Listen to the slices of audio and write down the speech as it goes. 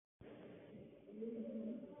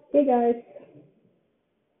Hey guys,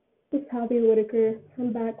 it's Javier Whitaker.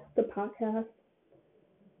 I'm back with the podcast.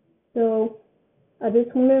 So I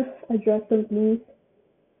just want to address some things.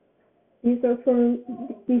 These are for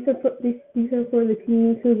these are for the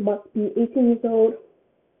teens who's about to be 18 years old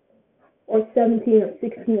or 17 or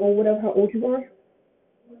 16 or whatever how old you are.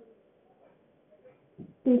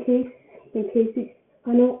 In case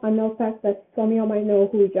I know fact that some of y'all might know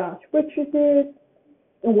who Josh Richards is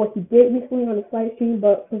and what he did recently on his live stream,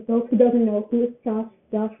 but for those who doesn't know who is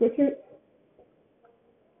Josh Richards,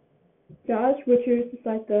 Josh Richards is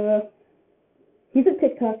like he's a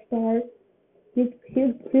TikTok star. He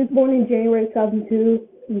was born in January 2002.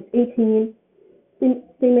 He's 18.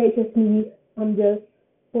 They may just me. I'm just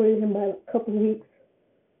older than him by a couple of weeks.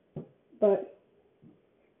 But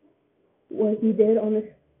what he did on this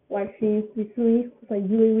live stream recently was like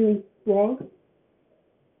really, really wrong.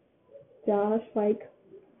 Josh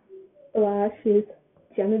flashed his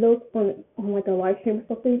genitals on like a live stream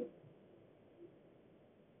or something.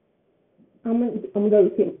 I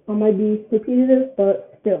might be repeating this,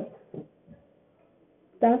 but still.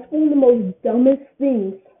 That's one of the most dumbest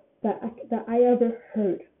things that I ever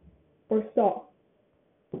heard or saw.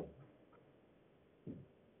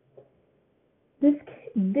 This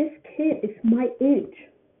kid is my age.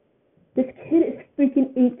 This kid is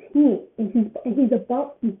freaking 18, and he's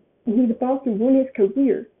about to ruin his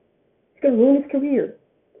career. He's gonna ruin his career,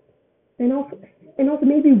 and also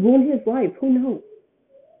maybe ruin his life. Who knows?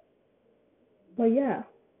 But yeah.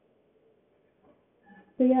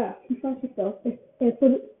 So yeah, he flashed himself. And for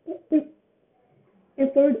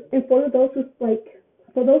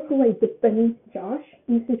those who defending Josh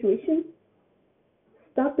in the situation,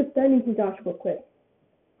 stop defending Josh real quick.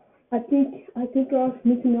 I think y'all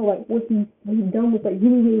need to know what he done was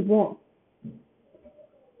really, really wrong.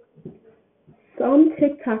 Some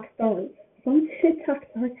TikTok stars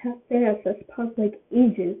have fans that's past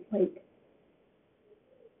ages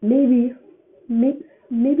maybe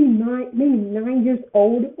 9 years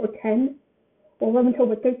old or 10 or 11 to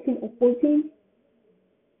over 13 or 14.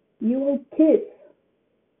 You little kids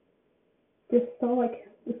just saw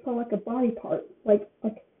a body part, like a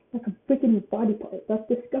freaking body part. That's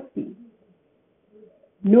disgusting.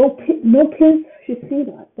 No kids should see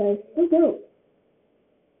that. That is so gross.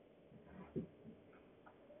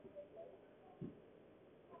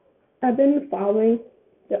 I've been following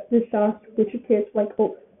this Josh Richard kid,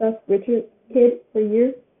 Josh Richard kid for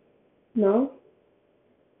years now,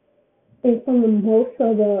 and from most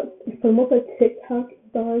of the TikTok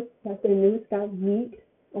stars that their news got leaked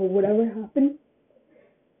or whatever happened,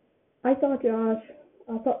 I thought Josh,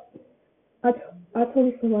 I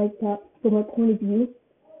totally feel like that from my point of view,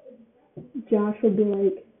 Josh would be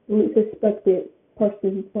the least suspected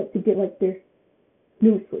person to get their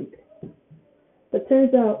news leaked. But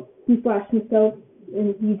turns out he flashed himself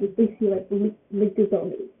and he just basically leaked his own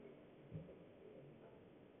news.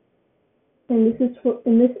 And this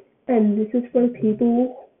is for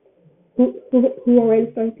people who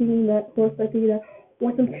already start thinking that once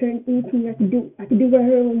I'm turned 18 I can do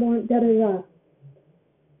whatever I want, da da da.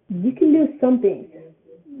 You can do some things.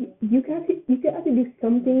 You got to do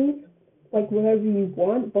some things whatever you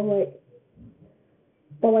want, but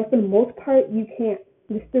for the most part you can't.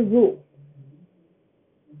 It's the rule.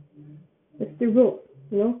 It's the rule,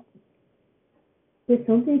 you know? There's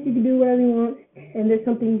some things you can do whatever you want, and there's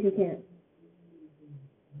some things you can't.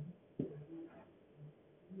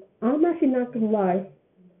 I'm actually not gonna lie.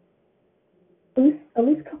 At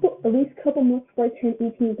least couple months before I turned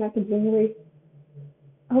 18 back in January,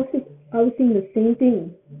 I was thinking the same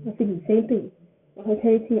thing. When I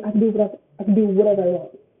turned 18, I can do whatever I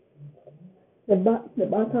want. Then by the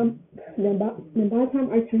time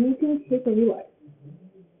I turned 18, here's what I realized.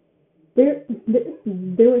 There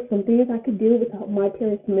were some things I could do without my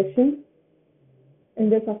parents' permission,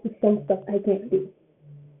 and there's also some stuff I can't do.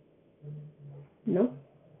 No?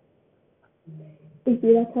 If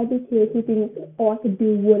you're that type of kid who thinks, I could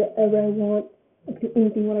do whatever I want, I can do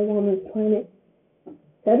anything what I want on this planet,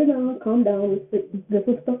 settle down, calm down. This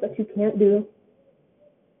is stuff that you can't do.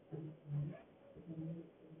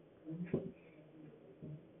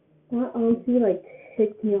 That honestly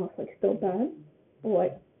ticked me off so bad.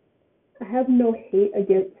 I have no hate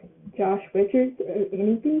against Josh Richards or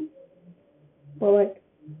anything, but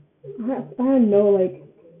I have no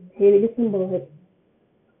hate against him, but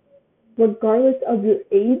regardless of your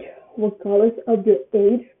age,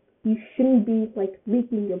 you shouldn't be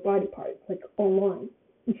leaking your body parts online.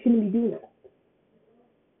 You shouldn't be doing that.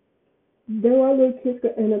 There are little kids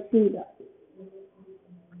that end up seeing that,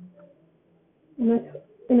 and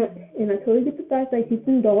I totally get the fact that he's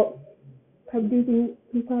an adult.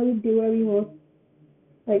 he probably do whatever he wants.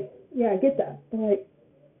 Like, yeah, I get that, but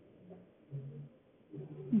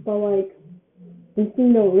like, these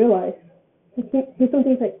things don't realize. Here's some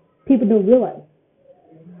things like people don't realize.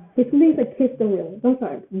 Here's some things like kids don't realize. I'm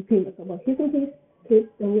sorry, I'm repeating myself, but here's some things kids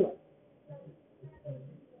don't realize.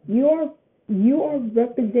 You are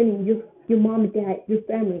representing your mom and dad, your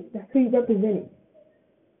family. That's who you're representing.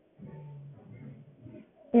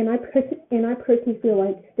 And I personally feel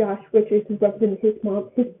like Josh Richards is representing his mom,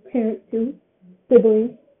 his parents too,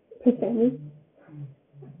 siblings, his family.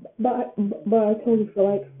 But I totally feel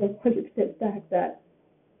like 100% fact that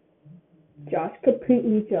Josh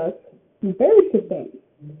completely just embarrassed his family.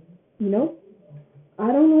 You know?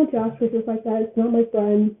 I don't know Josh Richards like that. It's not my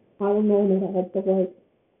friend. I don't know him at all. But like,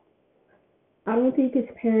 I don't think his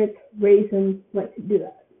parents raised him like to do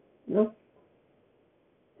that. You know?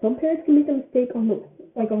 Some parents can make a mistake on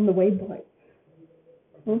the way, but I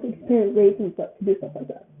don't think his parents raised him to do stuff like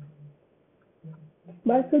that.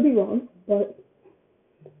 But I could be wrong. But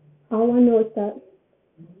all I know is that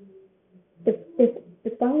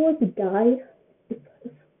if I was a guy,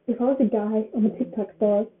 if I was a guy, I'm a TikTok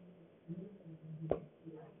star,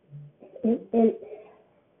 and if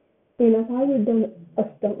I would have done a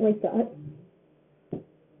stunt like that,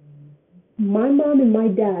 my mom and my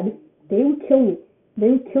dad, they would kill me. They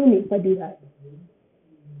would kill me if I do that.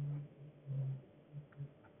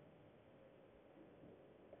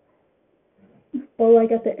 But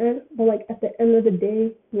at the end of the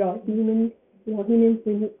day, we're all humans. We're all humans.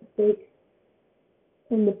 We make mistakes.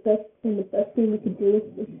 And the best thing we can do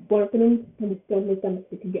is learn from them and just don't make that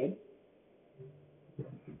mistake again.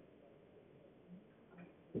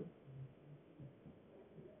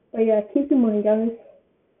 But yeah, keep in mind, guys.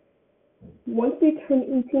 Once you turn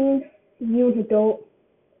 18, you as an adult,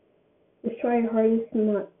 just try your hardest to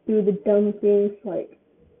not do the dumb things like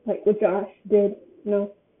what Josh did.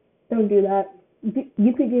 No, don't do that. You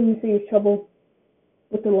could get into serious trouble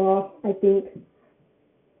with the law, I think.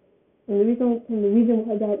 And the reason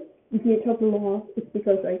why that you can get trouble with the law is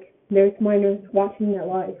because like there's minors watching that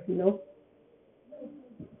live, you know.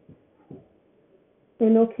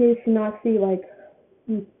 And no kid should not see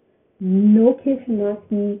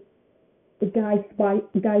the guy's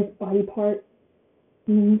body part.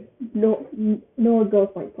 No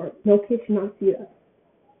girl's body part. No kid should not see that.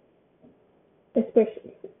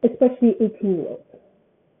 Especially 18-year-olds.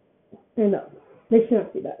 And no, they should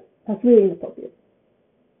not see that. That's really inappropriate.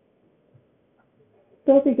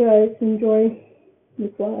 So if you guys enjoy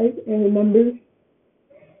this live and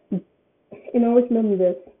always remember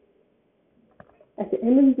this. At the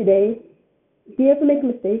end of the day, if you ever make a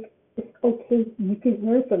mistake, it's okay. You can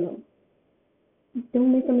learn from them.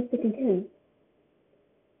 Don't make a mistake again.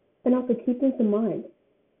 And also keep this in mind.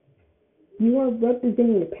 You are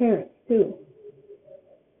representing the parents too.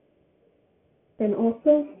 And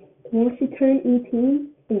also, once you turn 18,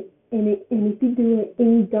 and if you do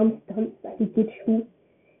any dumb stunts that could get you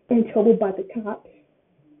in trouble by the cops,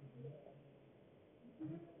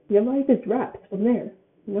 your life is wrapped from there.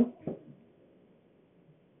 You know.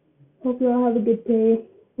 Hope you all have a good day.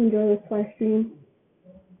 Enjoy this live stream.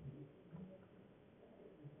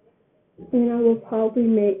 And I will probably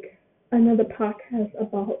make another podcast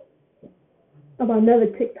about another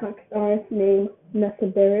TikTok star named Nessa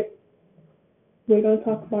Barrett. We're going to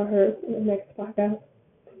talk about her in the next podcast.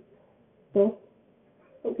 So,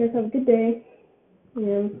 hope you guys have a good day.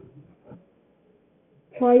 And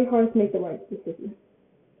try hard to make the right decision.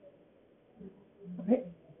 Alright?